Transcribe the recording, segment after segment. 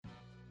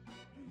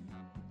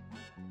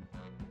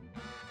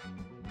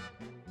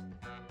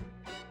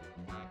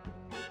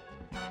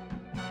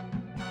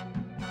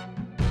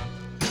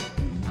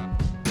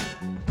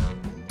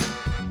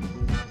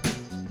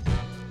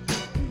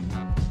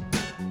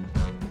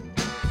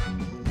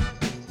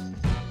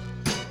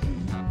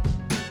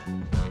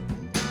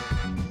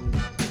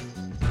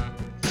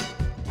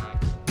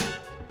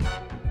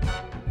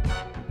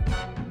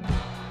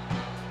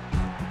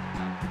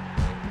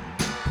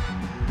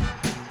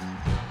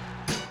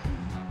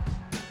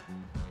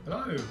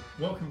Hello,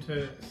 welcome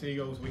to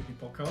Seagulls Weekly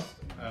Podcast.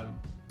 I'm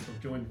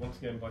joined once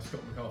again by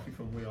Scott McCarthy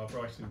from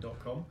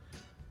wearebrighton.com.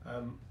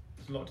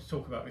 There's a lot to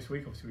talk about this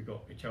week. Obviously we've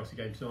got a Chelsea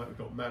game tonight, we've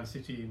got Man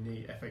City in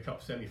the FA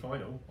Cup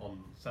semi-final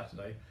on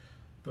Saturday.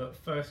 But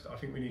first I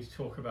think we need to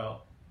talk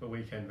about the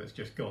weekend that's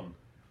just gone,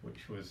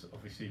 which was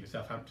obviously the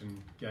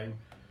Southampton game.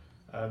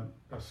 Now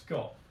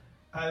Scott,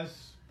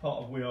 as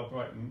part of We Are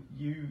Brighton,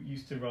 you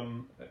used to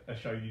run a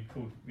show you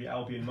called The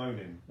Albion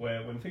Moaning,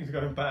 where when things are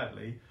going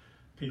badly,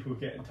 people would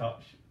get in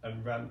touch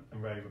and rant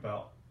and rave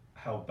about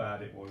how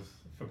bad it was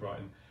for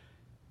Brighton.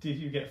 Did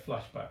you get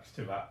flashbacks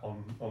to that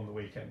on the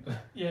weekend?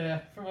 Yeah,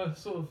 from a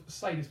sort of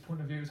sadist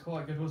point of view, it was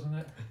quite good, wasn't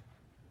it?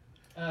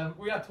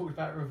 We had talked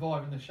about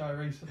reviving the show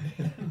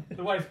recently.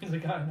 The way things are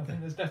going, I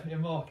think there's definitely a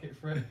market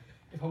for it,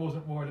 if I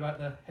wasn't worried about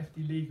the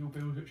hefty legal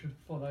bills which would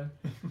follow.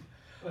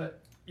 But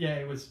yeah,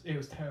 it was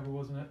terrible,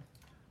 wasn't it?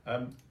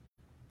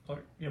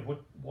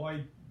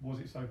 Why was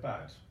it so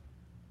bad?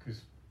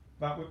 Because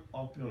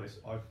I'll be honest,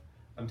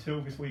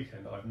 until this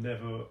weekend, I've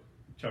never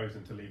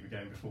chosen to leave the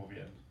game before the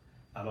end.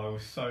 And I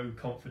was so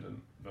confident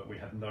that we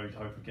had no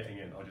hope of getting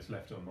in, I just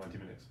left it on 90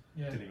 minutes.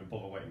 Yeah. Didn't even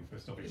bother waiting for a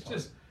stoppage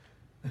time.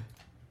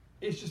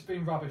 It's just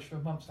been rubbish for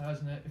months now,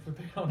 isn't it, if we're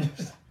being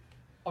honest?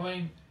 I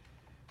mean...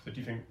 So do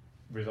you think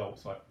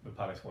results like the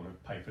Palace one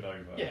have papered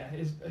over? Yeah,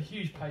 it's a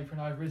huge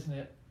papering over, isn't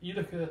it? You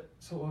look at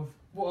sort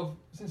of,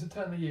 since the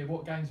turn of the year,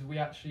 what games have we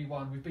actually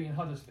won? We've beaten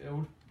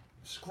Huddersfield,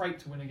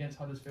 scraped to win against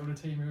Huddersfield, a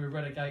team who were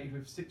relegated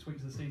with 6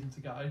 weeks of the season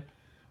to go.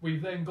 We've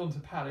then gone to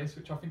Palace,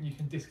 which I think you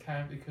can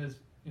discount because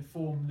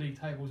form, league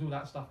tables, all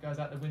that stuff goes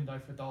out the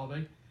window for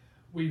Derby.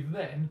 We've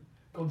then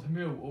gone to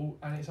Millwall,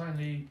 and it's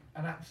only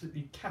an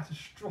absolutely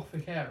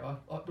catastrophic error,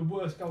 like the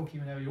worst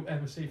goalkeeping error you'll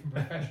ever see from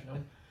a professional,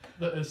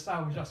 that has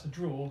salvaged us a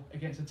draw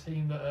against a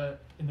team that are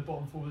in the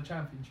bottom four of the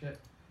Championship.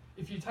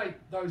 If you take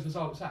those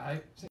results out,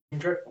 it's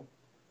dreadful.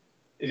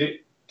 Is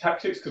it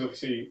tactics? Because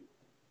obviously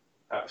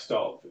at the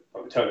start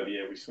of the turn of the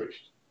year we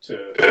switched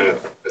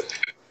to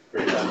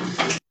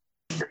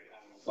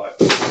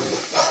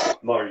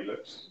Murray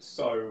looks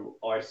so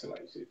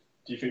isolated.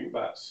 Do you think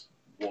that's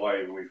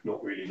why we've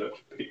not really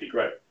looked particularly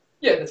great?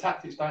 Yeah, the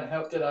tactics don't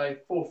help, do they?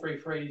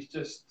 4-3-3 is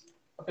just,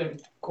 I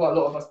think quite a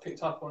lot of us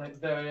picked up on it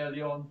very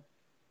early on.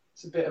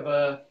 It's a bit of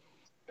a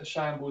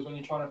shambles when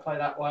you're trying to play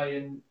that way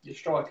and your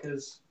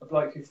striker's a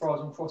bloke who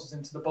throws on crosses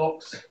into the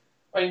box.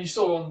 I mean, you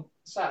saw on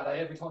Saturday,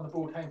 every time the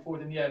ball came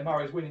forward in the air,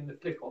 Murray's winning the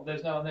flick on,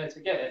 there's no one there to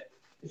get it.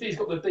 If he's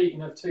got the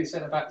beating of two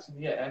centre-backs in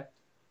the air,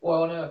 why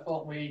on earth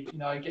aren't we,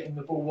 getting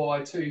the ball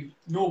wide to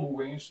normal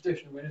wingers,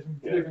 traditional wingers, and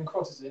delivering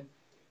crosses in? It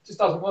just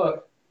doesn't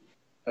work.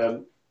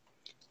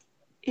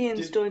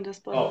 Ian's joined us,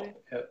 by the way.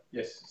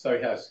 Yes, so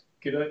he has.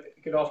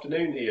 Good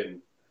afternoon,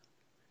 Ian.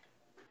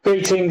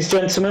 Greetings,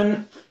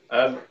 gentlemen.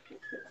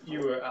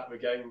 You were at the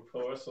game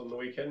for us on the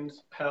weekend.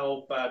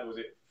 How bad was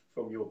it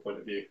from your point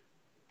of view?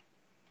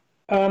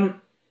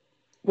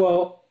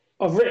 Well,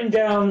 I've written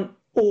down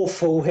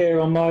awful here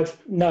on my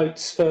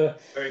notes for...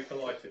 Very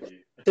polite of you.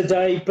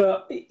 Today,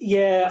 but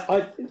yeah,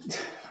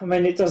 I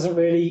mean, it doesn't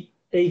really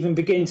even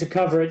begin to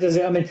cover it, does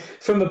it? I mean,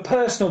 from a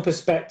personal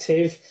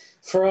perspective,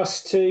 for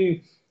us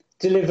to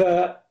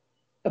deliver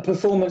a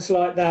performance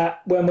like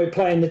that when we're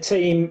playing the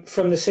team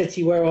from the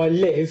city where I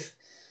live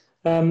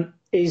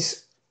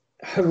is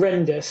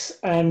horrendous.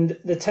 And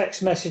the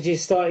text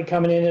messages started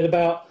coming in at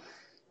about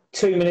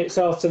 2 minutes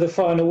after the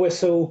final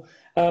whistle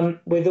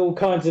with all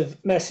kinds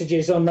of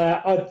messages on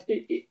that.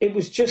 It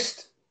was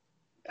just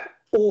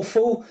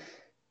awful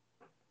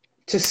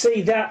to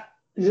see that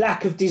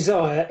lack of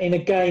desire in a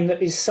game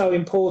that is so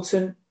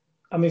important.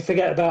 I mean,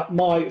 forget about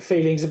my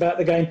feelings about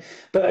the game,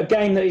 but a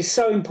game that is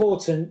so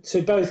important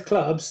to both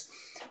clubs,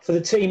 for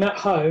the team at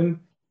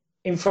home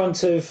in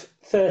front of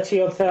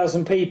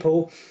 30,000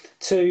 people,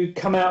 to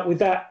come out with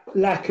that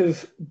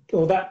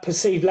that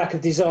perceived lack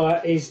of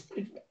desire is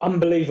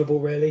unbelievable,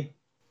 really.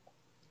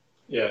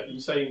 Yeah, you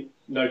say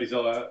no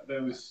desire.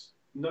 There was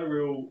no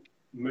real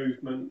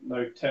movement,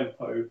 no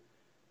tempo.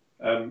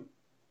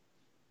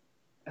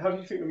 How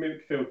do you think the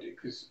midfield did?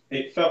 Because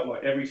it felt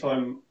like every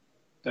time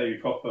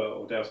David Cropper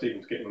or Dale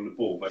Stephens getting on the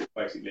ball, they were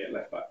basically at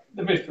left back.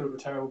 The midfield were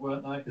terrible,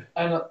 weren't they?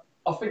 And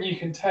I think you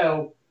can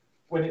tell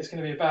when it's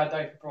going to be a bad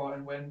day for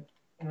Brighton when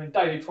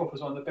David Cropper's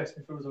one of the best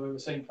midfielders I've ever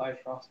seen play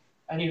for us,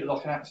 and he looked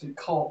like an absolute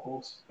cart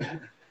horse. The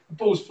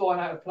ball's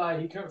flying out of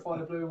play. He couldn't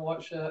find a blue and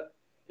white shirt.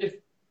 If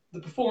the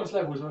performance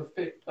levels are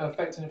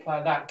affecting a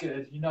player that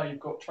good, you've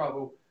got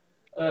trouble.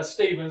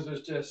 Stephens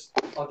was just,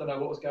 I don't know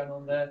what was going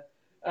on there.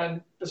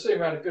 And Basuma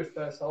had a good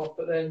first half,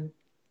 but then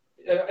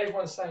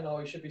everyone's saying,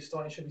 he should be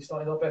starting, he's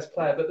our best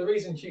player. But the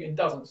reason Hughton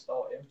doesn't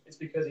start him is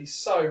because he's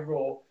so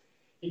raw.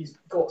 He's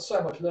got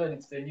so much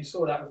learning to do, and you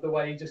saw that with the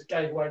way he just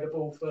gave away the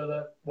ball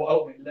for what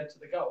ultimately led to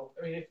the goal.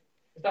 I mean,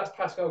 if that's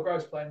Pascal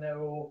Gross playing there,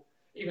 or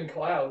even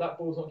Kyle, that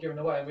ball's not given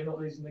away, and we're not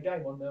losing the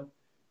game 1-0.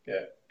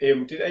 Yeah.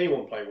 Did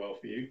anyone play well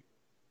for you?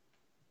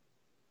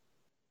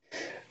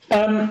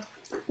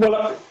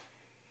 Well,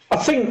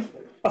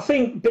 I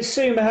think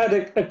Basuma had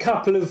a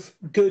couple of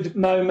good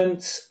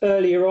moments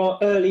early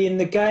in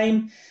the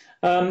game.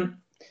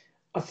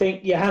 I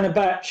think Johanna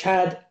Batch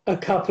had a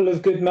couple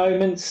of good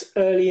moments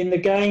early in the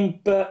game,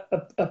 but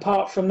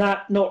apart from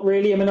that, not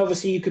really. I mean,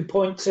 obviously you could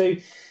point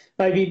to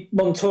maybe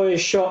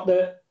Montoya's shot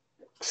that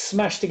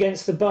smashed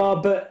against the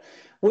bar, but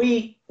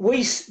we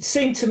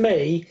seem to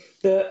me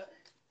that,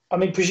 I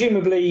mean,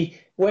 presumably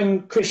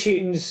when Chris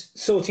Hughton's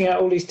sorting out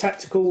all these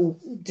tactical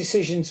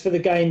decisions for the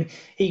game,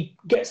 he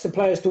gets the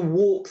players to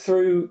walk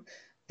through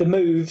the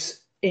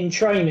moves in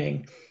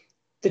training.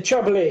 The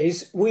trouble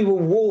is, we were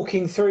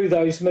walking through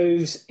those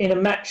moves in a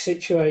match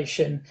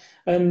situation,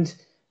 and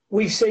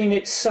we've seen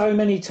it so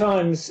many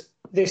times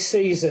this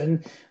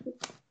season.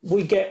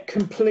 We get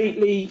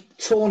completely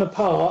torn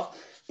apart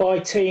by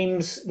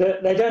teams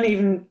that they don't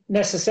even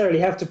necessarily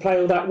have to play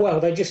all that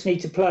well. They just need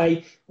to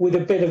play with a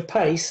bit of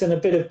pace and a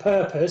bit of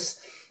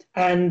purpose,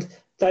 and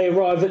they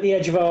arrive at the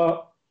edge of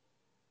our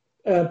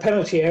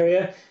penalty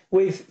area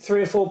with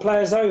 3 or 4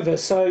 players over.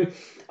 So,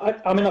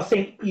 I mean, I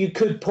think you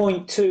could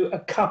point to a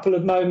couple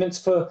of moments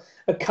for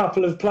a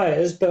couple of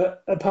players,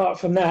 but apart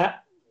from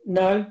that,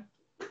 no,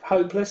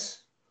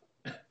 hopeless.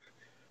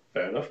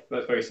 Fair enough.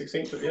 That's very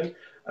succinct at the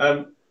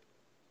end.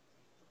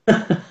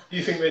 Do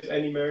you think there's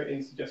any merit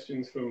in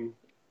suggestions from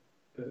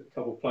a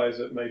couple of players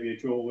that maybe a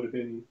draw would have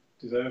been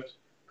deserved?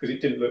 Because it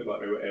didn't look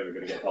like they were ever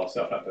going to get past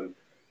Southampton.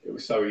 It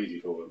was so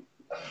easy for them.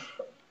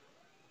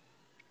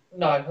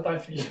 No, I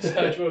don't think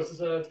a draw was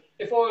deserved.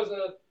 If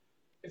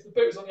the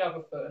boot was on the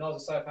other foot and I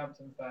was a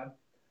Southampton fan,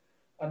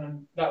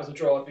 and that was a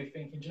draw, I'd be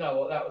thinking, do you know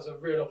what, that was a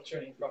real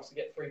opportunity for us to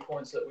get 3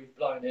 points that we've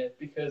blown here,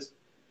 because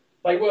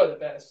they were the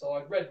better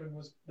side. Redmond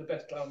was the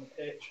best player on the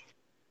pitch.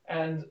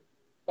 And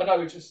I know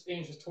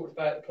Ian just talked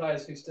about the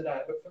players who stood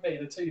out, but for me,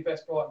 the 2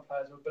 best Brighton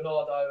players were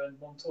Bernardo and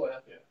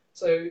Montoya. Yeah.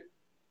 So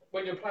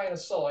when you're playing a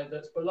side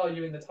that's below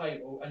you in the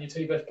table and your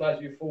 2 best players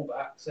are your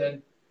fullbacks,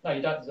 then no,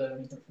 you don't deserve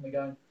anything from the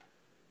game.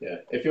 Yeah,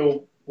 if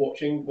you're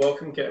watching,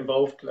 welcome, get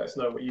involved. Let us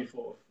know what you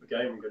thought of the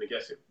game. I'm going to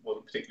guess it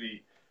wasn't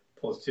particularly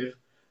positive.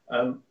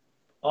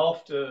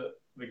 After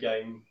the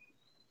game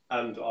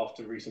and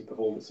after recent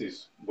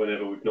performances,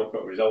 whenever we've not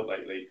got a result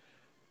lately,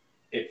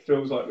 it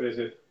feels like there's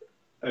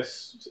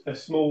a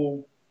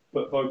small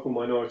but vocal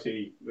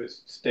minority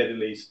that's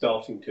steadily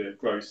starting to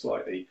grow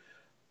slightly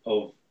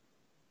of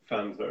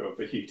fans that are of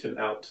the Hughton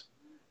out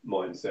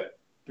mindset,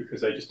 because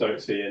they just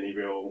don't see any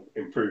real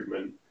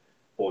improvement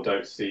or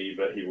don't see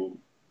that he will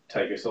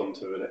take us on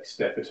to the next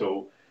step at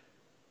all.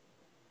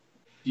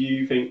 Do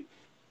you think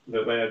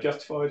that they are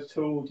justified at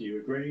all? Do you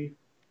agree?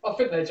 I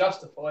think they're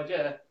justified,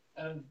 yeah.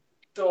 And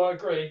do I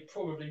agree?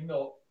 Probably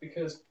not,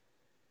 because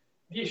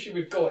the issue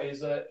we've got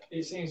is that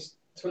it seems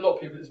to a lot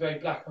of people it's very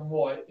black and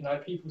white. You know,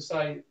 people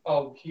say,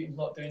 oh, Hughton's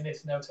not doing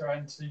this, and they'll turn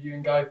around to you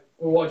and go,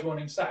 well, why do you want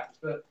him sacked?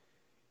 But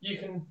you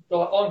can,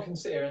 like, I'm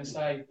consider and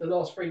say the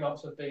last 3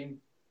 months have been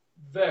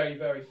very,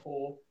 very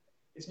poor.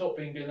 It's not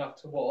been good enough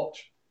to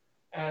watch.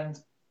 And,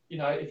 you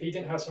know, if he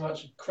didn't have so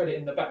much credit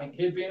in the bank,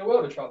 he'd be in a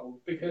world of trouble,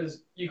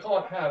 because you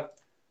can't have,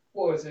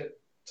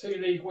 2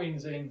 league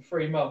wins in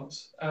 3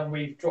 months and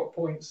we've dropped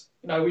points.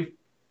 You know, we've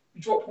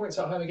dropped points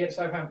at home against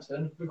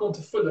Southampton. We've gone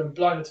to Fulham,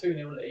 blown a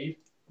 2-0 lead,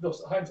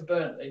 lost at home to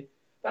Burnley.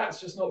 That's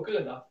just not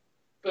good enough.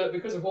 But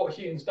because of what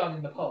Hughton's done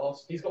in the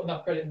past, he's got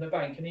enough credit in the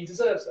bank and he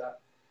deserves that.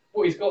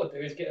 What he's got to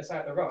do is get us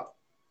out of the rut.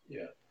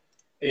 Yeah.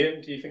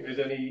 Ian, do you think there's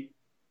any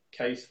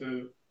case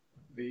for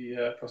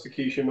the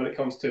prosecution when it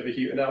comes to the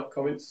Hughton out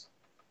comments?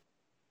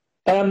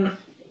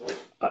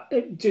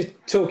 Just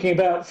talking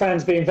about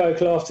fans being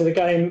vocal after the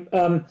game,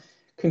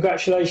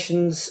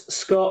 congratulations,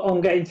 Scott,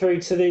 on getting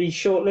through to the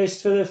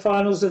shortlist for the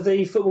finals of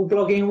the Football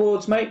Blogging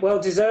Awards, mate. Well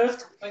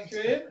deserved. Thank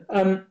you,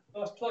 Ian.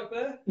 Nice plug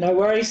there. No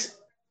worries.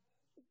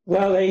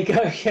 Well, there you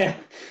go, yeah.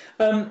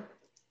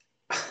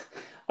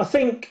 I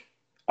think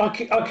I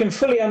can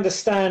fully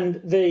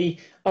understand the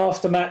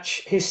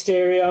after-match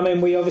hysteria. I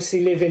mean, we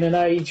obviously live in an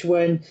age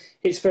when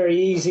it's very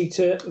easy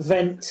to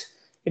vent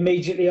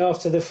immediately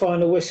after the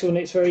final whistle, and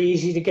it's very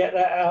easy to get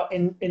that out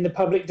in the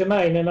public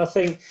domain. And I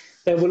think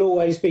there will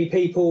always be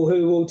people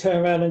who will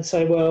turn around and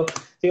say, well,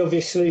 the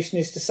obvious solution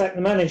is to sack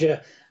the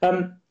manager.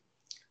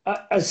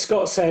 As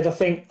Scott said, I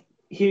think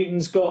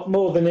Hughton's got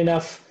more than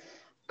enough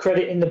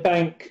credit in the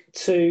bank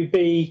to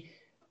be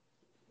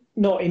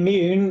not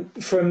immune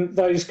from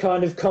those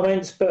kind of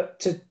comments, but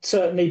to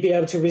certainly be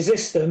able to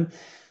resist them.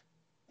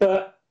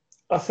 But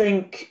I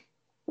think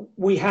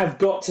we have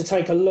got to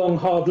take a long,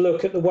 hard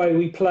look at the way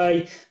we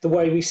play, the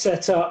way we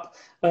set up,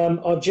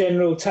 our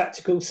general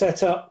tactical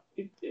setup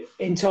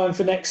in time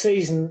for next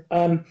season.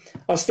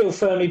 I still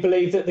firmly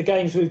believe that the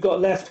games we've got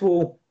left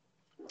will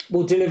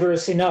deliver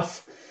us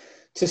enough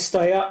to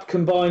stay up,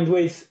 combined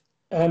with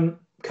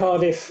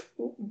Cardiff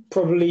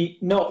probably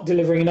not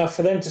delivering enough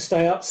for them to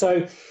stay up.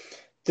 So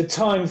the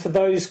time for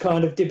those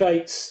kind of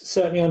debates,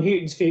 certainly on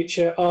Hughton's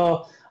future,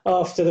 are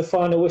after the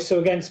final whistle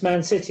against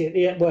Man City at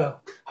the end.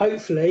 Well,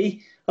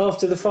 hopefully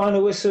after the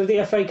final whistle of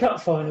the FA Cup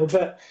final.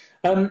 But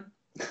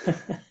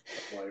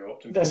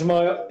that's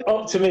my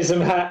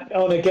optimism hat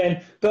on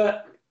again.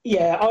 But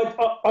yeah,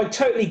 I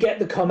totally get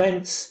the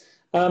comments,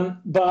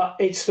 but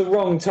it's the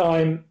wrong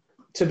time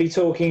to be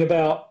talking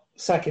about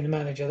sacking the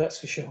manager, that's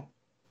for sure.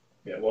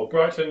 Yeah, well,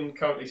 Brighton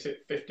currently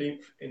sit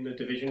 15th in the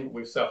division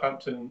with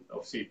Southampton,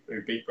 obviously,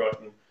 who beat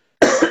Brighton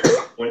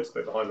points,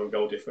 but behind on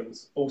goal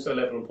difference. Also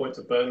level on points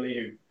of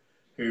Burnley,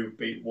 who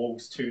beat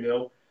Wolves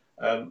 2-0.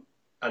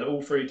 And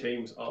all three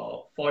teams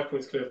are 5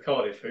 points clear of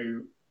Cardiff,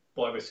 who,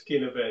 by the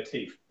skin of their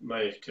teeth,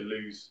 managed to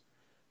lose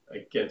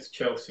against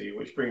Chelsea,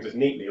 which brings us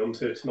neatly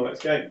onto tonight's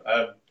game.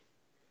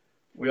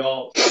 We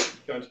are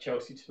going to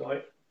Chelsea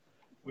tonight.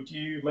 Would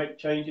you make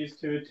changes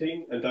to a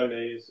team?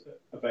 Andone is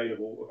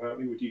available,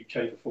 apparently. Would you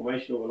change the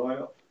formation or the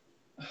lineup?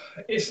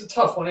 It's a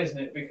tough one, isn't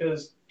it?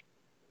 Because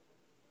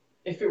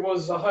if it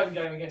was a home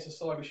game against a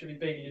side we should be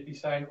beating, you'd be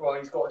saying, right,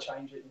 he's got to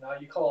change it. You know,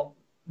 you can't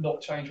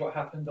not change what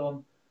happened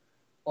on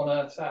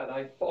a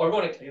Saturday. But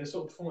ironically, the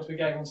sort of performance we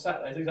gave on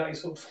Saturday is exactly the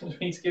sort of performance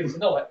we need to give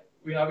tonight.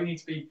 We need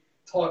to be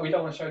tight. We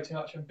don't want to show too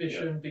much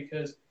ambition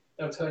because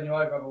they'll turn you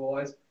over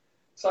otherwise.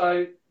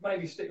 So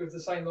maybe stick with the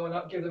same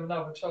lineup, give them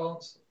another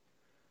chance.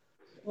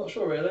 Not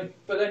sure really,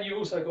 but then you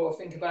also got to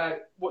think about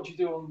what you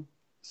do on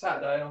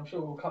Saturday, and I'm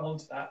sure we'll come on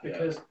to that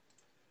because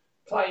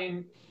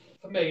playing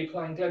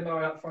Glenn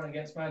Murray up front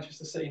against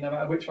Manchester City, no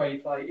matter which way you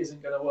play,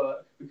 isn't going to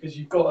work because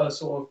you've got to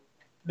sort of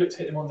look to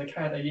hit him on the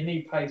counter. You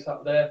need pace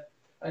up there,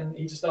 and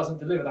he just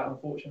doesn't deliver that,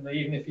 unfortunately,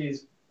 even if he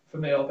is, for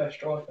me, our best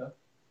striker.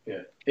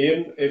 Yeah.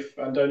 Ian, if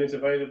Andone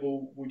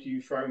available, would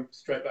you throw him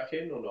straight back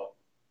in or not?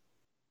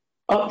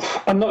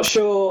 I'm not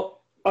sure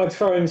I'd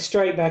throw him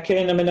straight back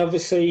in. I mean,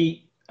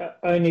 obviously,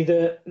 only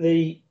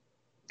the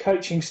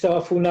coaching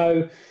staff will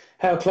know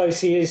how close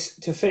he is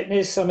to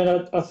fitness. I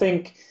mean, I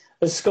think,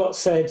 as Scott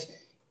said,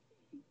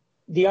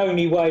 the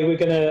only way we're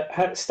going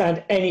to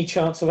stand any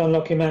chance of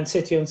unlocking Man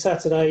City on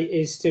Saturday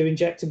is to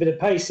inject a bit of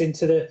pace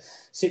into the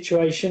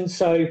situation.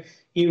 So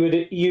you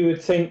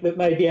would think that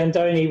maybe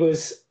Andone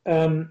was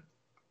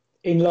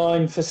in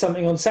line for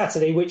something on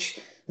Saturday, which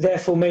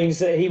therefore means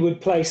that he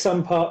would play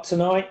some part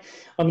tonight.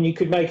 I mean, you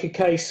could make a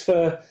case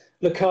for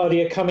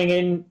Locadia coming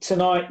in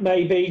tonight,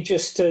 maybe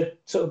just to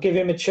sort of give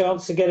him a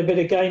chance to get a bit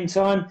of game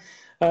time.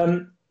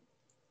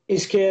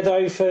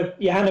 Izquierdo for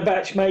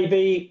Jehanabac,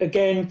 maybe.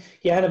 Again,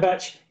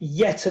 Jehanabac,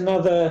 yet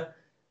another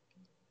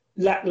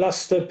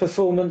lacklustre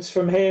performance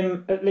from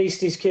him. At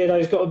least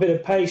Izquierdo's got a bit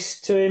of pace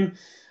to him.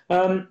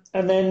 And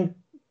then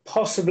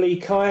possibly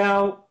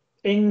Kayal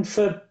in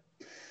for,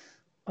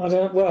 I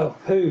don't know, well,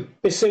 who?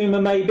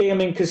 Bissouma, maybe. I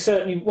mean, because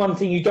certainly one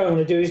thing you don't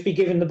want to do is be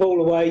giving the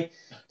ball away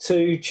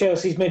to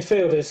Chelsea's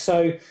midfielders.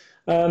 So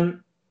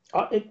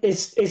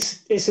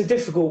it's a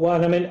difficult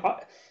one. I mean,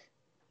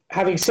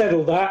 having said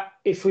all that,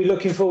 if we're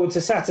looking forward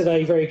to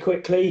Saturday very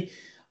quickly,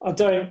 I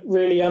don't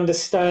really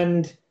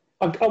understand.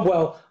 I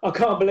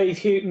can't believe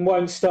Houghton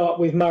won't start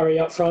with Murray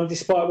up front,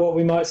 despite what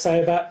we might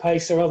say about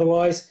pace or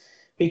otherwise,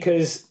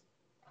 because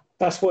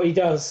that's what he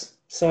does.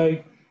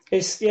 So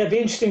it'd be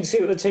interesting to see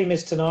what the team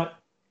is tonight.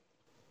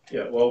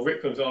 Yeah, well,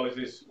 Rick Gonzalez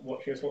is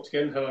watching us once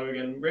again. Hello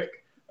again,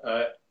 Rick.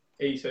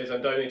 He says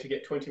Andone to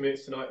get 20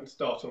 minutes tonight and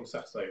start on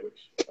Saturday,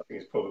 which I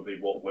think is probably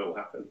what will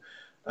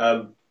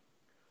happen.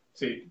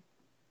 See,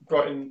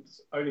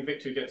 Brighton's only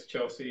victory against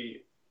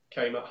Chelsea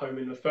came at home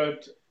in the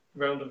third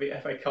round of the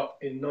FA Cup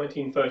in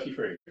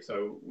 1933.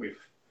 So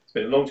it's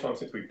been a long time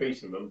since we've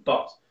beaten them,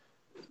 but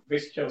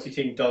this Chelsea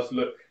team does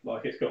look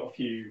like it's got a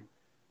few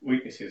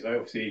weaknesses. They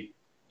obviously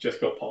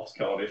just got past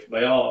Cardiff.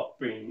 They are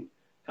bringing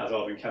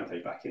Hazard and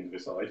Kante back into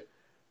the side,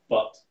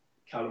 but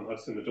Callum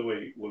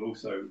Hudson-Odoi will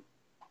also,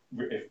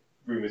 if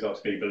rumours are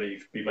to be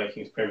believed, be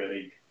making his Premier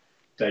League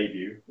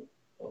debut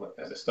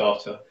as a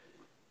starter.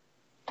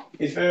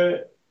 Is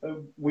there a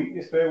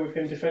weakness there with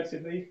him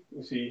defensively?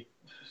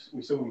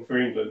 We saw him for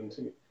England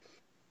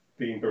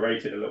being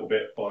berated a little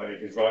bit by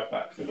his right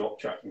back for not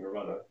tracking a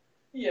runner.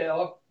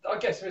 Yeah, I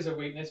guess there is a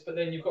weakness, but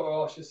then you've got to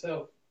ask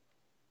yourself,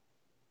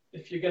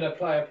 if you're going to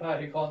play a player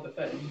who can't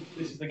defend,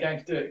 this is the game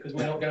to do it because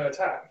we're not going to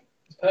attack.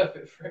 It's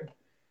perfect for him.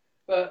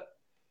 But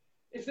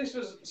if this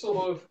was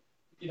sort of,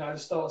 the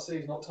start of the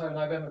season, October,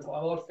 November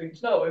time, I'd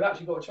think, no, we've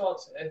actually got a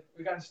chance here.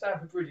 We're going to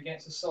Stamford Bridge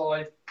against a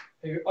side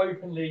who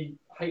openly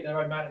hate their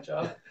own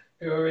manager,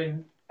 who are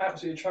in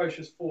absolutely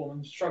atrocious form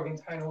and struggling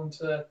to hang on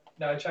to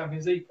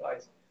Champions League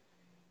place.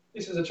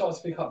 This is a chance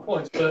to pick up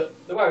points, but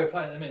the way we're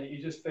playing at the minute, you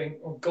just think,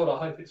 oh God,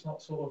 I hope it's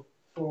not sort of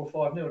 4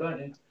 or 5-0, don't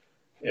you?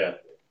 Yeah.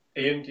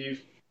 Ian, do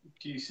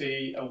you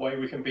see a way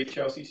we can beat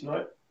Chelsea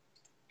tonight?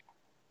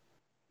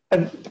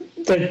 And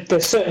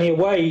there's certainly a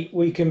way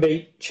we can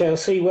beat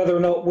Chelsea. Whether or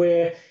not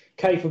we're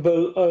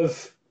capable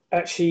of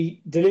actually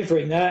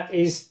delivering that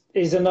is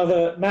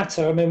another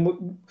matter. I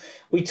mean,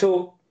 we've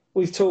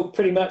talked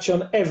pretty much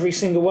on every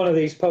single one of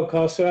these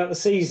podcasts throughout the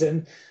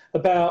season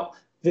about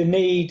the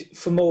need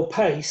for more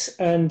pace,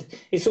 and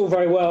it's all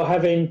very well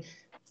having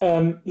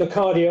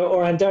Locadia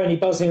or Andone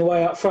buzzing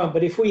away up front,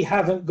 but if we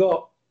haven't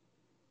got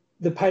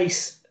the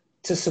pace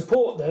to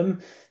support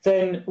them,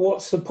 then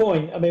what's the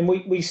point? I mean,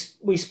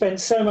 we spent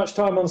so much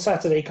time on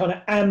Saturday kind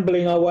of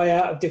ambling our way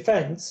out of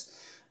defence,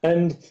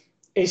 and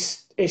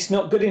it's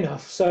not good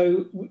enough.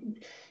 So,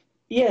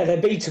 yeah, they're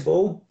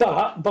beatable,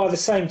 but by the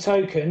same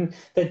token,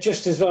 they're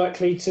just as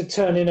likely to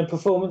turn in a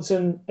performance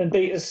and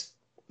beat us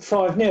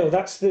 5-0.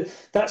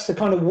 That's the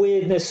kind of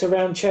weirdness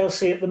around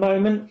Chelsea at the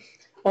moment.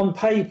 On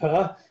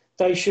paper,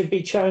 they should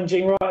be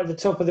challenging right at the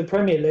top of the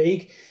Premier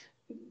League.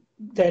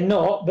 They're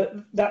not, but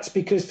that's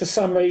because for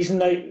some reason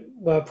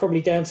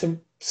probably down to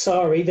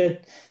Sarri,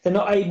 they're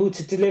not able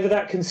to deliver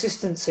that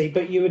consistency.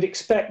 But you would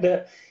expect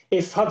that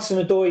if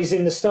Hudson-Odoi is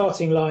in the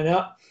starting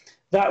lineup,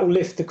 that will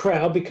lift the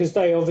crowd because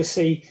they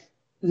obviously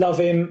love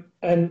him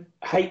and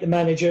hate the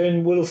manager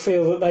and will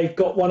feel that they've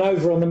got one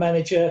over on the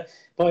manager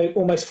by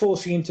almost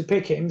forcing him to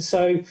pick him.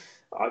 So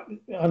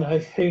I know,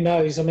 who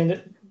knows? I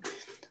mean,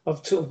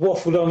 I've sort of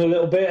waffled on a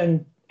little bit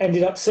and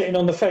ended up sitting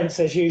on the fence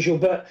as usual,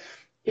 but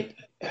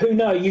who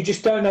knows? You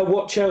just don't know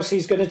what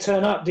Chelsea's going to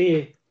turn up, do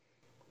you?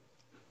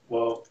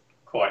 Well,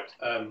 quite.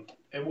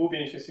 It will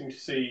be interesting to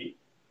see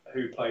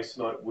who plays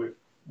tonight with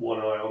one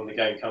eye on the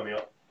game coming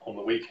up on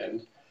the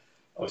weekend.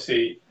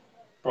 Obviously,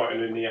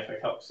 Brighton in the FA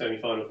Cup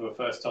semi-final for the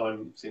first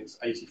time since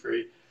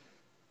 '83.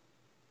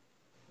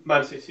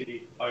 Man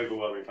City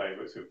overwhelming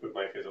favourites with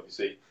bookmakers,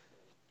 obviously.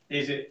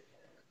 Is it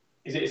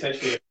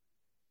essentially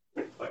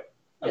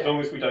as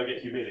long as we don't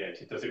get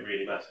humiliated, does it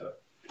really matter?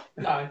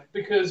 No,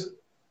 because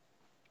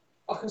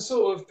I can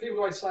sort of, people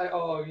always say,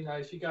 oh,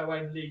 if you go away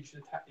in the league, you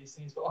should attack these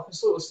things, but I can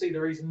sort of see the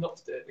reason not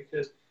to do it,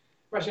 because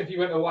imagine if you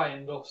went away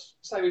and lost,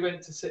 say we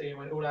went to City and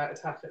went all out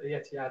attack at the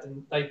Etihad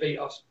and they beat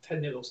us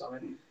 10-0 or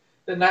something,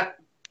 then that,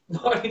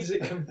 not only does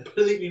it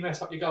completely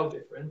mess up your goal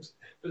difference,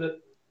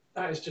 but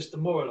that is just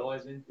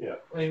demoralising. Yeah.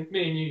 I mean,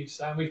 me and you,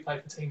 Sam, we've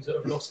played for teams that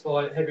have lost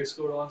by heavier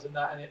scorelines and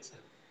that, and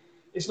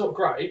it's not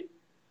great.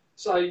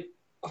 So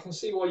I can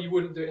see why you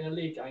wouldn't do it in a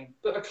league game.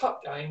 But a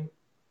cup game,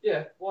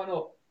 yeah, why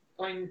not?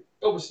 I mean,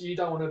 obviously you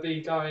don't want to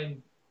be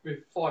going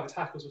with 5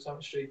 attackers or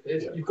something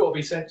stupid. Yeah. You've got to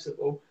be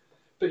sensible.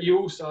 But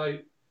you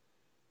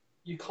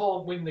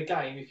can't win the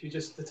game if you're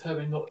just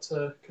determined not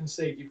to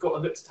concede. You've got to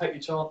look to take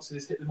your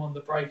chances, hit them on the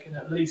break, and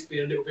at least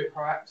be a little bit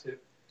proactive.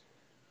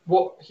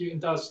 What Hughton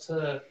does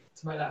to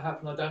make that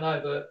happen, I don't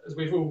know. But as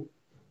we've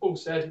all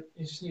said,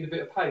 you just need a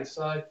bit of pace.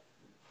 So,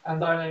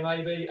 Andone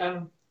maybe.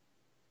 And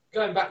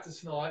going back to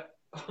tonight,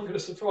 I'm going to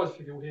surprise a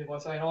few people here by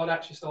saying I'd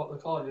actually start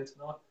Locadia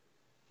tonight.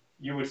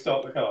 You would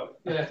start Locadia?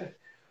 Yeah.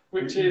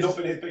 Which You've is not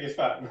been his biggest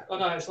fan. I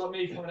know, it's like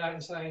me coming out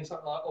and saying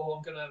something like, oh,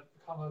 I'm going to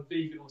become a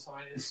vegan or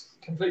something. It's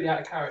completely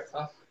out of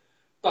character.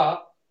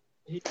 But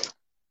he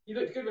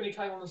looked good when he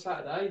came on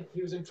Saturday.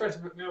 He was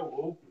impressive at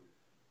Millwall.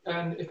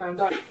 And if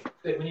Andone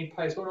when he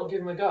plays, why not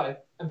give him a go?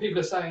 And people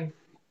are saying,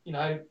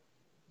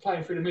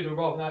 playing through the middle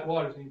rather than out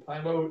wide as he's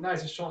playing. Well,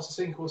 now's his chance to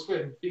sink or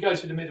swim. If he goes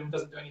through the middle and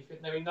doesn't do anything,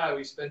 then we know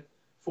he spent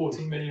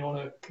 14 million on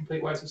a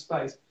complete waste of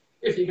space.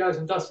 If he goes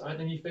and does something,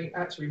 then you think,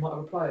 actually, we might have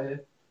a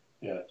player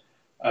here.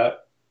 Yeah.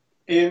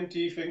 Ian, do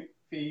you think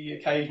the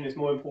occasion is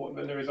more important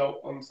than the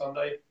result on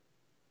Sunday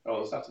or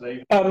on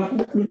Saturday?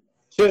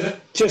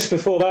 Just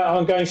before that,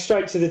 I'm going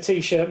straight to the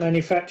T-shirt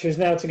manufacturers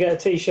now to get a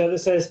T-shirt that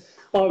says,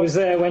 I was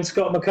there when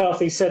Scott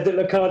McCarthy said that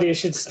Locadia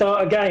should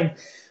start a game.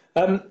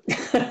 I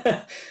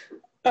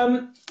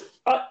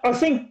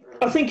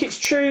think it's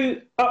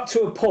true up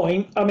to a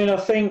point. I mean, I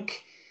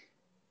think,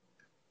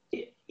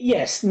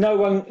 yes, no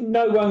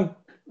one,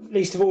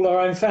 least of all our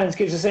own fans,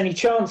 gives us any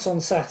chance on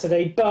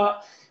Saturday,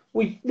 but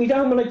we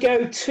don't want to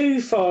go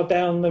too far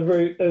down the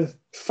route of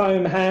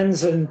foam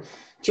hands and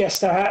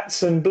jester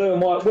hats and blue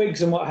and white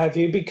wigs and what have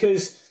you,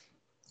 because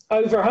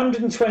over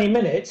 120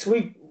 minutes,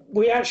 we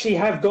actually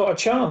have got a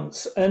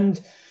chance. And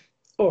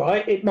all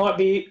right, it might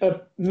be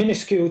a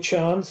minuscule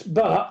chance,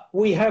 but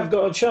we have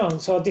got a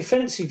chance. Our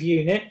defensive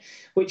unit,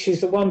 which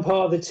is the one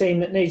part of the team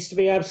that needs to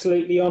be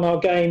absolutely on our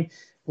game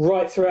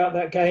right throughout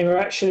that game, are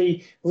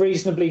actually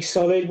reasonably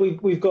solid.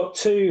 We've got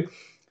 2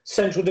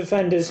 central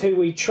defenders who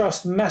we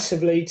trust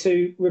massively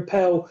to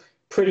repel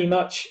pretty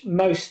much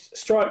most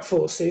strike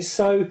forces.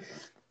 So,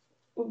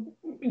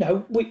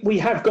 we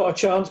have got a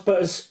chance,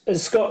 but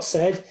as Scott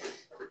said,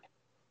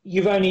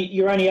 you're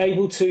only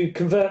able to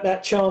convert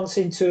that chance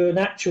into an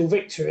actual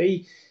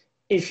victory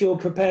if you're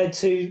prepared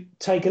to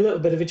take a little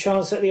bit of a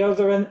chance at the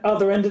other end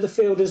of the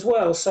field as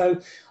well. So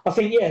I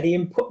think, yeah,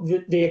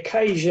 the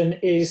occasion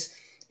is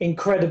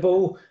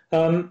incredible.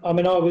 I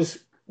mean, I was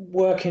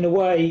working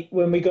away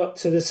when we got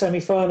to the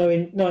semi-final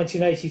in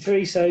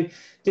 1983, so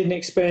didn't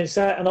experience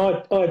that, and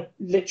I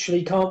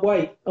literally can't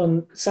wait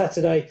on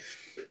Saturday,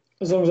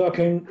 as long as I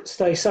can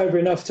stay sober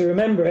enough to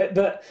remember it.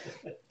 But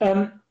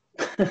and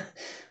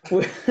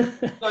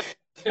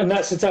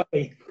that's a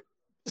toughie.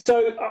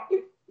 So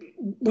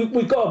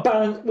we've got to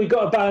balance. We've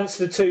got to balance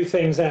the 2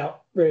 things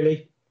out,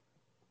 really.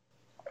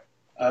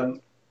 Should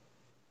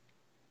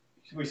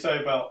we say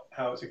about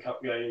how it's a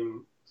cup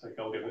game, so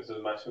goal difference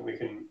doesn't matter, and we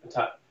can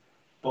attack?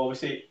 But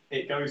obviously,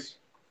 it goes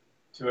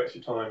to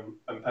extra time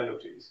and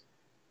penalties.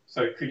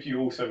 So could you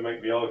also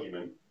make the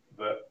argument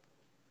that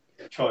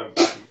try and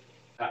back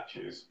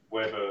patches,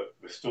 weather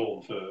the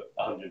storm for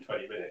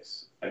 120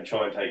 minutes, and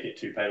try and take it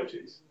 2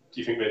 penalties? Do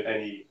you think there's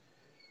any,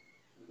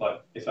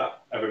 is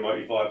that a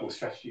remotely viable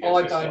strategy?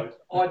 I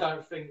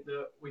don't think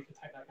that we could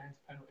take that game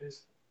to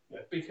penalties,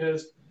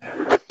 because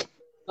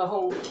the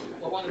whole,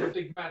 like, one of the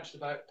big matches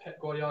about Pep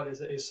Guardiola is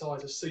that his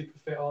sides are super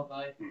fit, aren't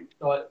they?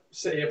 Like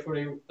City are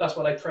probably, that's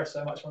why they press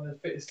so much, one of the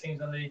fittest teams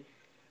in the league.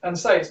 And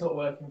say it's not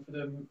working for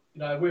them, you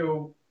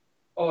know,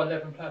 our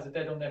 11 players are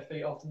dead on their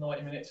feet after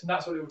 90 minutes, and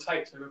that's what it will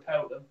take to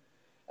repel them.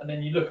 And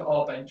then you look at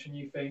our bench and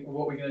you think, well,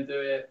 what are we going to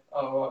do here?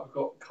 Oh, right, we've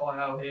got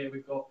Kyle here,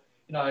 we've got,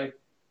 you know,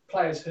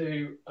 players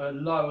who are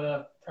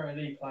lower Premier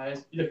League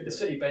players. You look at the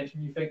City bench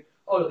and you think,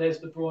 oh, look, there's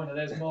De Bruyne,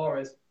 there's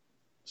Mahrez.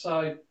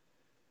 So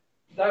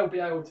they'll be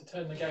able to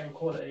turn the game of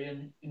quality,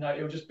 and, you know,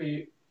 it'll just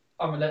be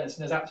unrelentless,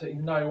 and there's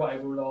absolutely no way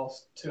we'll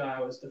last 2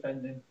 hours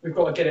defending. We've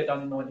got to get it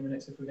done in 90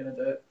 minutes if we're going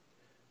to do it.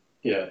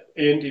 Yeah.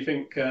 Ian, do you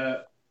think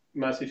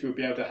Man City will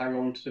be able to hang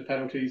on to the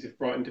penalties if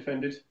Brighton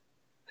defended?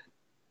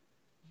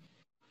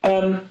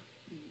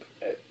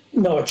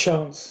 Not a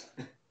chance.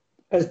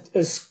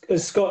 As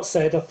Scott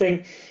said, I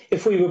think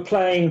if we were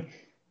playing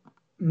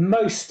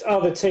most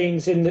other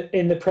teams in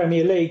the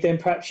Premier League, then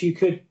perhaps you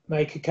could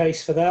make a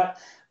case for that.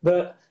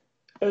 But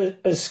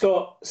as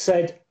Scott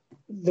said,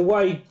 the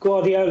way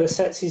Guardiola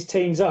sets his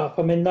teams up,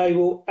 I mean, they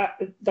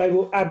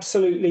will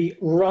absolutely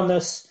run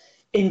us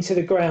into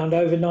the ground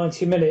over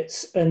 90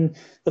 minutes. And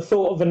the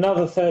thought of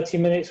another 30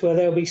 minutes where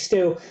they'll be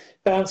still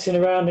bouncing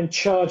around and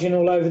charging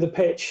all over the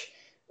pitch,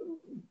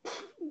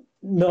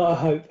 not a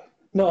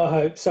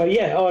hope. So,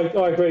 yeah,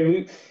 I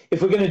agree.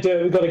 If we're going to do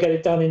it, we've got to get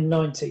it done in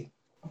 90.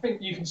 I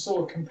think you can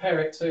sort of compare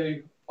it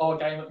to our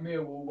game at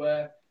Millwall,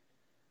 where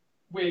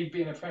we,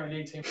 being a Premier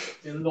League team,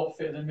 were a lot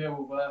fitter than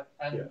Millwall were.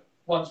 And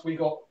once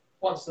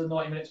the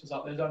 90 minutes was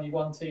up, there's only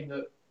one team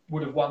that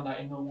would have won that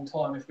in normal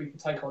time if we could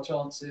take our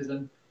chances.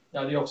 And, you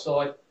know, the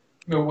offside,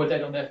 Millwall were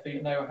dead on their feet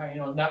and they were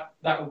hanging on. That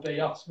will be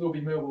us. We'll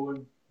be Millwall,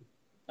 and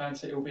Man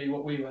City will be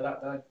what we were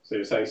that day. So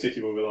you're saying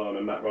City will rely on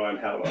a Matt Ryan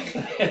howler?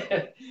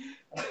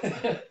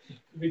 It'd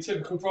be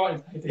typical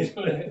Brighton, maybe,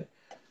 wouldn't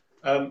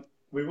it?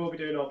 We will be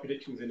doing our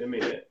predictions in a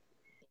minute.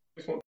 I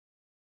just want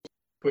a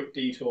quick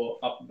detour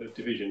up the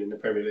division in the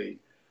Premier League.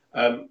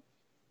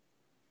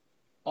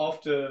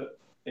 After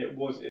it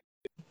was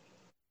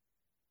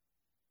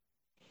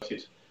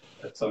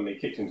suddenly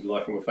kicked into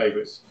life and were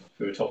favourites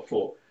for the top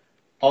four,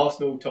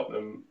 Arsenal,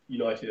 Tottenham,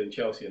 United and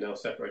Chelsea are now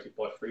separated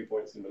by 3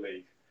 points in the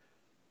league.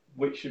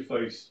 Which of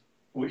those,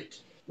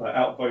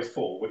 out of those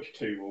four, which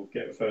two will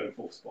get the third and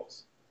fourth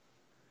spots?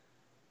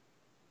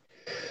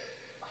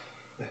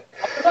 I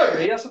don't know,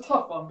 really. That's a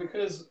tough one,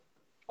 because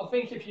I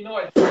think if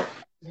United, it's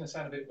going to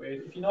sound a bit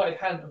weird, if United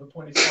hadn't have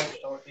appointed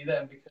Solskjaer directly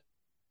then,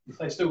 because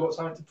they've still got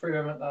something to prove,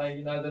 haven't they?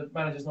 You know, the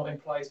manager's not in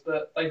place,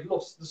 but they've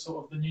lost the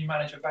sort of the new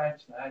manager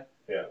bounce now,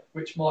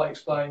 which might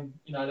explain,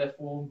 you know, their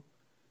form.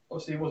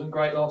 Obviously, it wasn't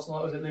great last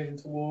night, was it, losing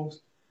to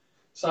Wolves?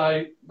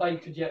 So they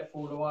could yet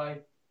fall away.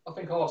 I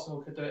think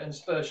Arsenal could do it, and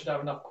Spurs should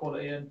have enough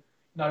quality, and,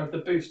 you know, with the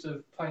boost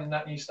of playing in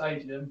that new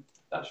stadium,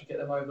 that should get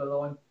them over the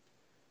line.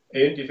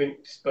 Ian, do you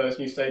think Spurs'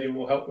 new stadium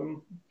will help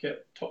them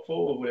get top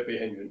four, or will it be a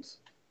hindrance?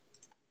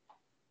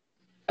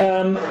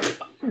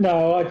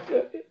 No, I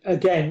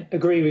again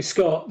agree with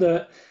Scott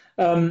that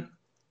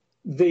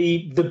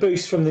the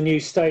boost from the new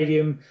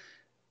stadium.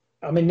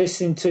 I mean,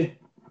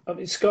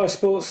 Sky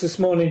Sports this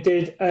morning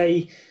did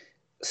a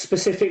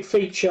specific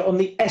feature on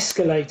the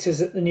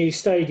escalators at the new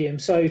stadium,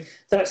 so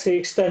that's the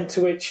extent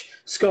to which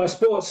Sky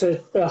Sports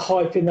are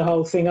hyping the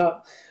whole thing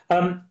up.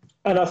 And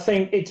I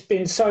think it's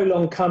been so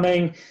long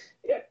coming.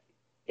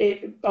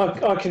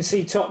 I can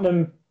see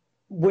Tottenham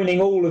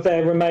winning all of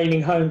their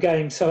remaining home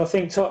games, so I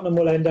think Tottenham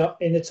will end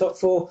up in the top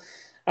four.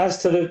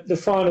 As to the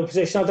final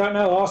position, I don't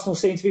know. Arsenal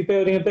seem to be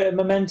building a bit of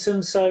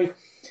momentum, so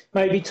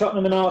maybe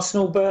Tottenham and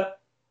Arsenal, but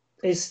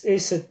it's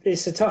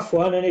a tough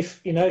one. And if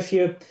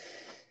you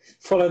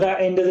follow that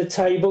end of the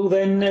table,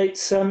 then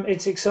it's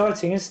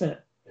exciting, isn't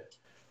it?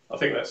 I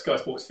think that Sky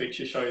Sports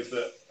feature shows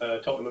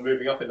that Tottenham are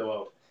moving up in the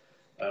world.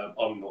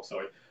 I'm not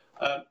sorry.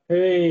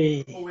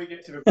 Hey. Before we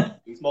get to the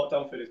questions, Mark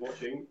Dunford is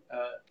watching.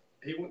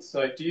 He wants to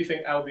know, do you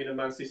think Albion and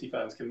Man City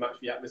fans can match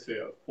the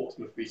atmosphere of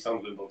Portsmouth v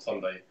Sunderland on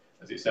Sunday,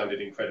 as it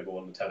sounded incredible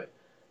on the telly?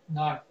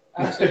 No,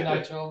 absolutely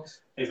no chance.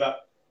 Is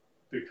that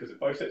because of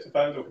both sets of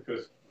fans or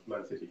because of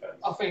Man City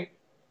fans? I think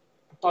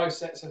both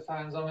sets of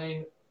fans. I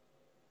mean,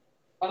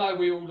 I know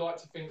we all like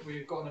to think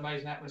we've got an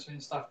amazing atmosphere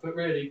and stuff, but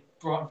really,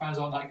 Brighton fans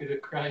aren't that good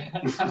at creating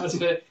an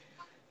atmosphere,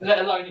 let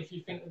alone if you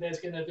think that there's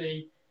going to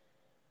be,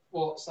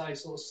 sort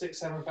of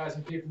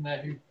 6,000-7,000 people in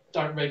there who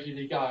don't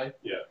regularly go.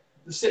 Yeah.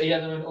 The City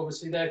element,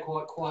 obviously, they're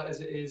quite quiet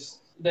as it is.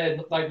 They've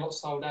not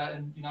sold out,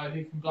 and, you know,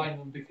 who can blame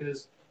them,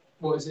 because,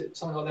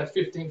 something like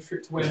their 15th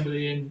trip to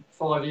Wembley in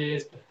 5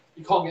 years.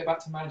 You can't get back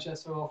to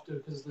Manchester after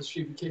because of the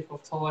stupid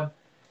kick-off time.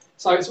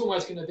 So it's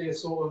almost going to be a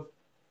sort of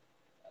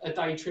a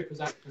day trip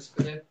as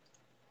atmosphere.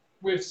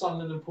 With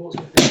Sunderland and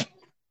Portsmouth, that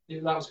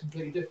was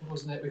completely different,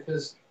 wasn't it?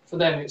 Because for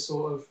them, it's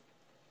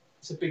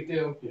a big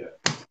deal. Yeah.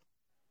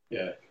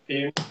 Yeah.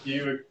 Ian, do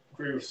you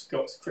agree with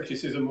Scott's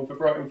criticism of the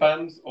Brighton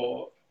fans,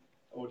 or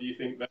do you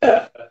think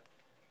that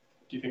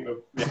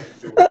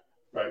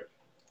right?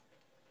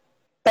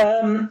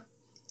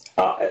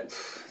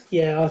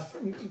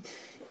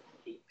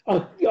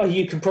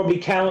 You can probably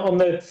count on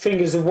the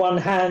fingers of one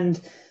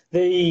hand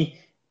the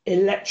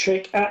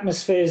electric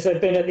atmospheres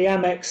they've been at the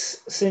Amex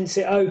since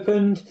it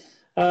opened.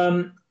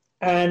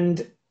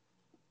 And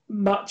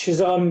much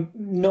as I'm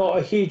not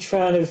a huge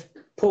fan of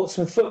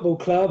Portsmouth Football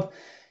Club,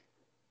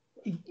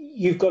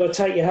 you've got to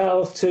take your hat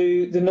off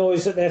to the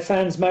noise that their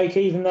fans make,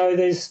 even though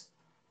there's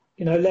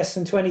less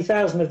than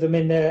 20,000 of them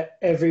in there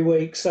every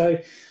week. So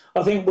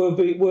I think we'll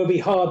be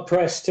hard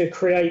pressed to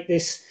create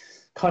this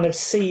kind of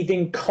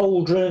seething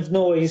cauldron of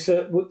noise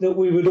that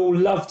we would all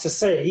love to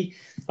see.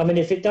 I mean,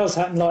 if it does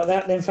happen like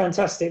that, then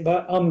fantastic.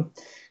 But I'm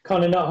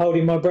kind of not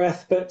holding my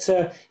breath. But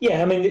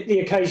yeah, I mean, the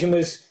occasion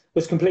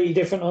was completely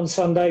different on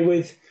Sunday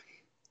with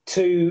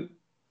two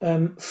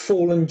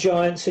fallen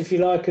giants, if you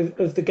like,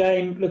 of the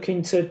game,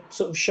 looking to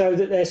sort of show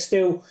that they're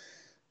still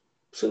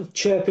sort of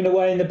chirping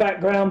away in the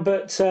background.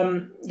 But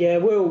yeah,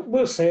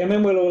 we'll see. I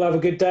mean, we'll all have a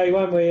good day,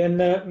 won't we?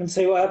 And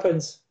see what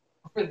happens.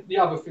 I think the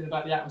other thing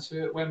about the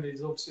atmosphere at Wembley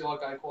is obviously I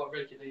go quite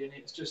regularly, and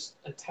it's just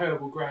a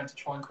terrible ground to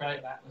try and create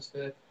an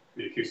atmosphere.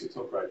 The acoustics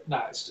not great.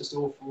 No, it's just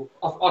awful.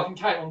 I can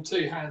count on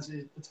two hands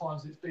the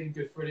times it's been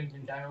good for an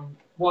England game.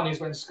 One is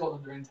when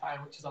Scotland are in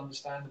town, which is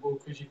understandable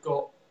because you've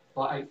got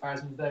like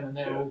 8,000 of them and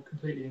they're all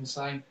completely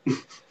insane.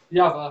 The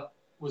other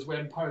was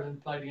when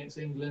Poland played against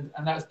England,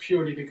 and that's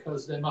purely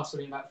because there must have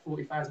been about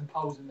 40,000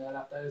 Poles in there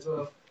that day as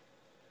well.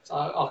 So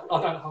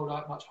I don't hold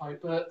out much hope,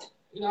 but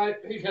who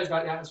cares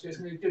about the atmosphere? It's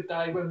going to be a good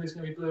day. Wembley's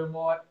going to be blue and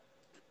white.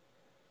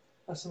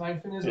 That's the main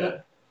thing, isn't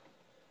it?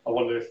 I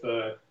wonder if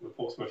the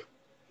Portsmouth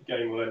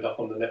game will end up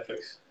on the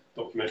Netflix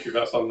documentary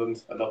about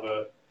Sunderland,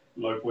 another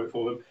low point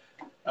for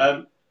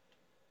them.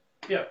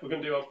 Yeah, we're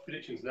going to do our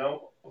predictions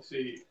now.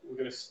 Obviously, we're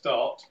going to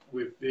start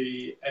with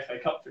the FA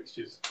Cup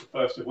fixtures, the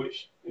first of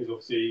which is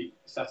obviously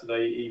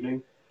Saturday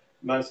evening,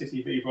 Man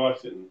City v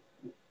Brighton.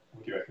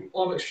 What do you reckon?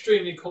 I'm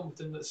extremely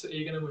confident that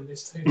City are going to win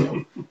this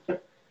 2-0.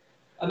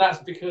 And that's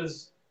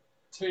because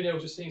 2-0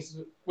 just seems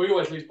to... We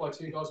always lose by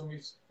 2 goals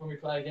when we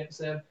play against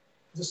them.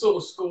 It's a sort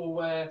of score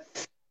where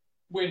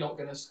we're not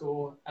going to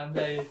score and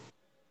they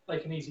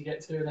can easily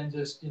get 2 and then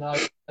just,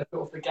 they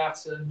put off the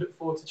gas and look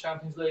forward to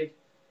Champions League.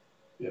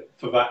 Yeah,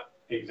 for that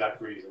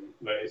exact reason,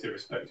 that it's a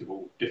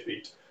respectable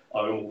defeat,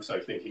 I'm also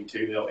thinking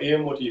 2-0.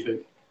 Ian, what do you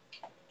think?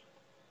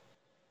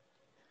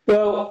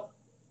 Well,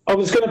 I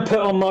was going to put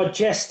on my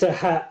jester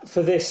hat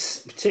for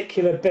this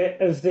particular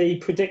bit of the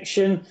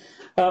prediction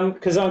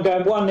because I'm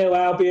going 1-0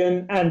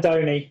 Albion and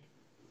Donny.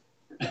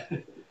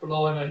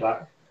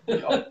 Blimey.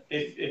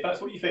 If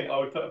that's what you think, I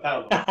would put £1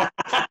 on. £1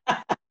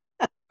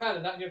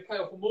 and that and you'd pay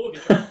off a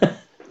mortgage.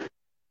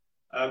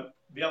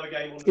 The other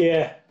game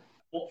on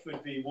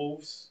Watford v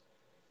Wolves.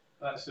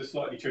 That's a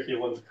slightly trickier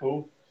one to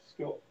call.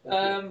 Scott?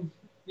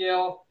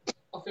 Yeah,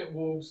 I think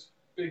Wolves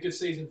be a good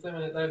season for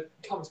them. They've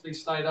comfortably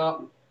stayed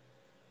up,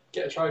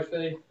 get a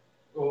trophy,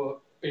 or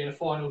be in a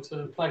final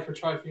to play for a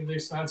trophy and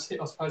lose to Man City,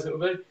 I suppose it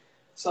will be.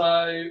 So,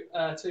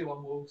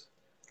 2-1 Wolves.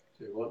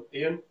 2-1.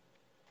 Ian?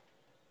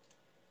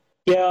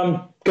 Yeah,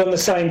 I'm going the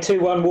same.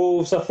 2-1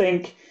 Wolves. I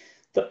think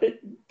that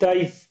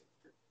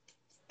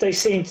they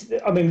seem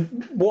to, I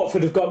mean,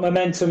 Watford have got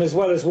momentum as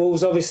well as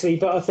Wolves, obviously,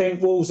 but I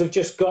think Wolves have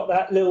just got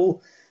that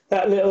little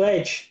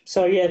edge.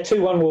 So, yeah,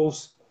 2-1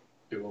 Wolves.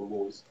 2-1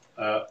 Wolves.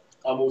 I'm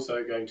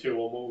also going 2-1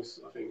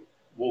 Wolves. I think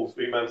Wolves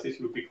v Man City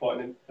would be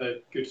quite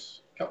a good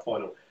cup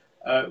final.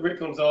 Rick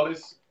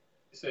Gonzalez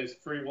says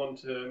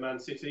 3-1 to Man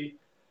City,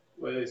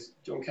 whereas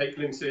John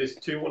Cakelin says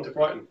 2-1 to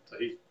Brighton. So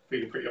he's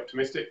feeling pretty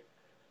optimistic.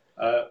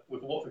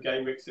 With the Watford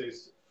game, Rick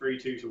says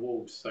 3-2 to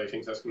Wolves, so he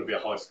thinks that's going to be a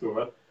high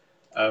scorer.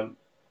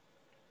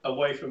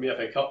 Away from the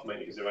FA Cup,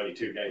 mainly because there are only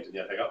 2 games in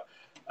the FA Cup.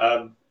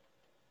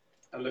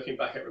 And looking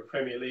back at the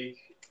Premier League,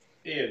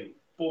 Ian,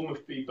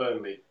 Bournemouth v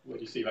Burnley, where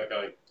do you see that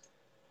going?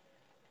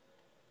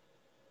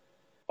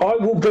 I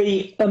will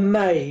be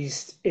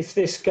amazed if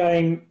this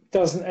game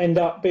doesn't end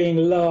up being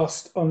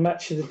last on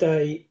Match of the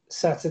Day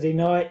Saturday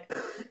night.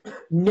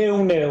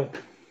 0-0.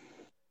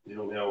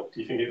 0-0.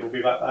 Do you think it will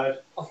be that bad?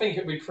 I think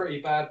it'll be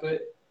pretty bad,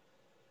 but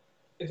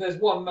if there's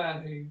one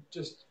man who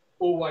just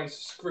always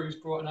screws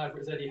Brighton over,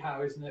 it's Eddie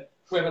Howe, isn't it?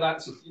 Whether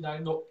that's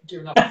not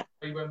giving up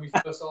when we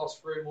first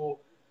asked for him, or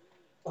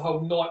the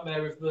whole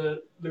nightmare of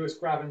the Lewis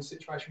Graben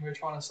situation we were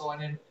trying to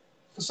sign in.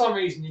 For some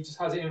reason, he just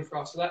has it in for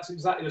us. So that's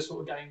exactly the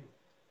sort of game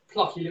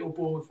plucky little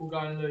Bournemouth will go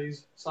and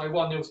lose. So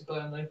 1-0 to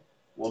Burnley.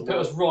 To put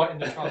us right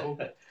into trouble.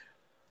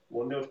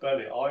 1-0 to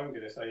Burnley. I'm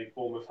going to say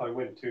Bournemouth home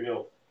win,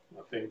 2-0.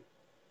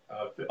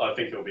 I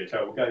think it'll be a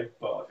terrible game,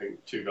 but I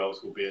think 2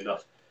 goals will be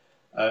enough.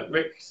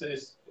 Rick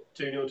says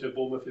 2-0 to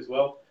Bournemouth as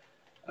well.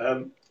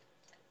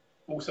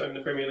 Also in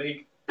the Premier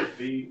League,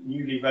 the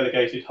newly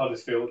relegated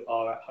Huddersfield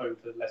are at home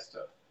to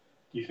Leicester.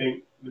 Do you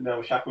think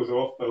now the shackles are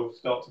off, they'll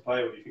start to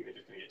play, or do you think they're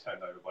just going to get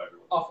turned over by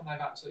everyone? I think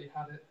they've absolutely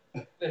had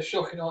it. They're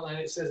shocking, aren't they?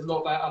 And it says a lot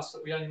about us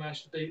that we only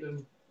managed to beat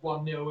them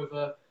 1-0 with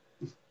a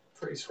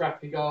pretty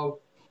scrappy goal.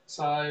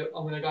 So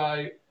I'm going to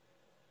go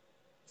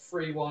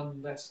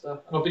 3-1 Leicester.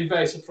 And I'll be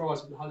very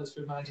surprised if the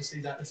Huddersfield manage to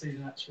see that this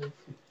season, actually.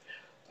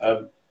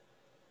 I'm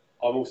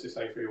also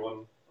saying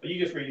 3-1. Are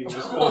you just reading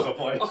the scores off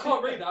my... I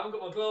can't read that, I haven't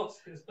got my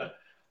glasses.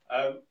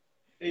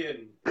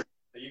 Ian, are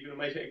you going to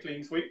make it a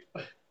clean sweep?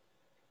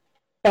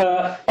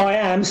 I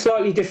am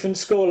slightly different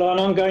scoreline.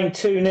 I'm going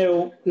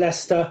 2-0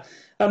 Leicester.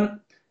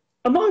 Am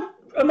I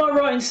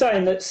right in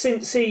saying that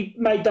since he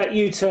made that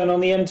U-turn on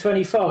the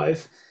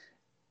M25,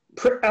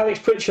 Alex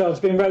Pritchard's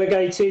been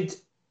relegated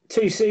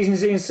 2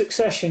 seasons in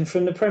succession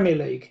from the Premier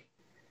League?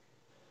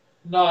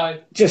 No,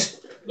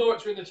 just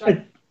Norwich were in the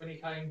Championship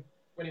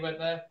when he went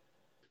there.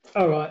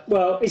 All right.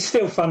 Well, it's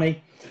still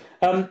funny,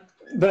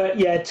 but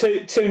yeah,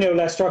 2-0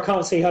 Leicester. I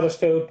can't see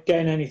Huddersfield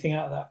getting anything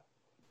out of that.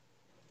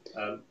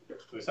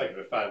 For the sake of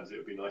the fans, it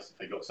would be nice if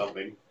they got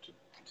something to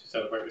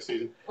celebrate this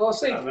season. Well, I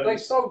see they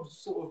sold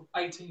sort of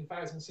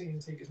 18,000 season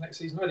tickets next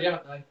season already,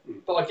 haven't they?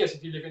 But I guess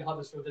if you live in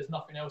Huddersfield, there's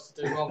nothing else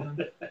to do rather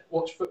than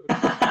watch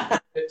football.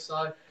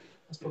 So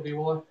that's probably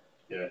why.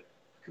 Yeah,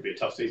 could be a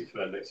tough season for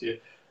them next year.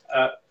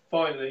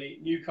 Finally,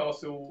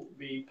 Newcastle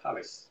v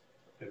Palace.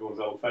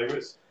 Everyone's old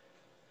favourites.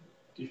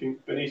 Do you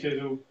think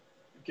Benitez will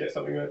get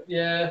something there?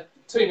 Yeah,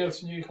 2-0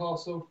 to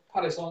Newcastle.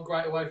 Palace aren't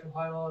great away from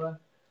home, are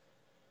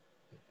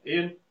they?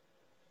 Ian?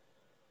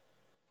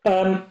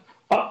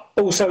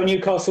 Also a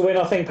Newcastle win.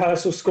 I think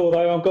Palace will score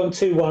though. I've gone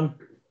 2-1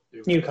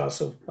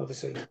 Newcastle,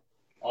 obviously.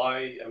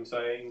 I am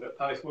saying that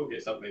Palace will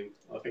get something.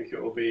 I think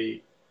it will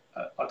be...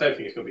 I don't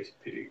think it's going to be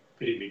a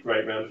particularly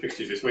great round of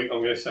fixtures this week.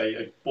 I'm going to say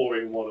a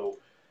boring 1-1.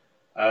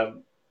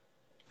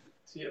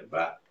 So yeah,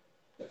 that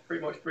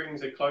pretty much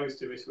brings a close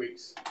to this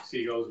week's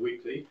Seagulls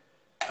Weekly.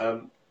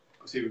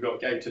 Obviously we've got a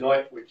game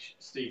tonight, which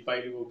Steve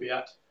Bailey will be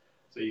at.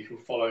 So you can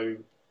follow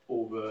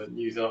all the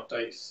news and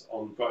updates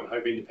on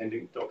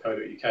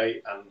BrightonHoveIndependent.co.uk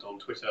and on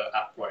Twitter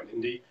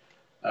 @BrightonIndy.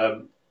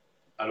 And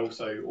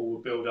also all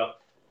the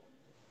build-up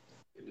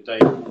in the day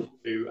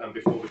and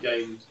before the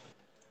games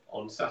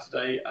on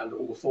Saturday, and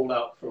all the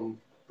fallout from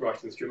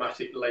Brighton's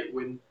dramatic late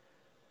win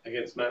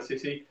against Man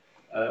City.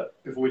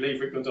 Before we leave,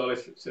 Rick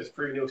Gonzalez says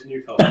 3-0 to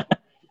Newcastle.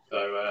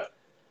 So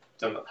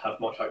don't have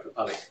much hope for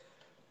Palace.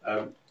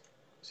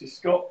 So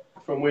Scott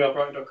from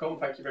wearebrighton.com,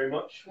 thank you very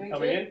much for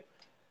coming in.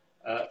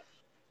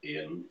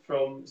 Ian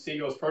from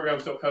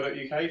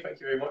seagullsprograms.co.uk, thank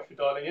you very much for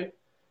dialing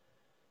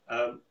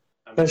in.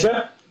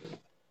 Pleasure.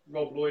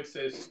 Rob Lloyd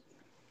says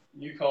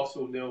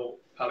Newcastle 0,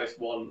 Palace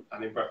 1,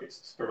 and in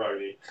brackets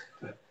Speroni.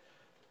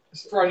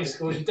 Speroni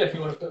scores, you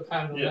definitely want to put a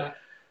pound on that.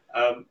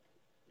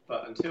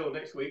 But until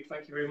next week,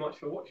 thank you very much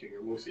for watching,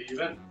 and we'll see you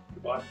then.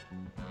 Goodbye.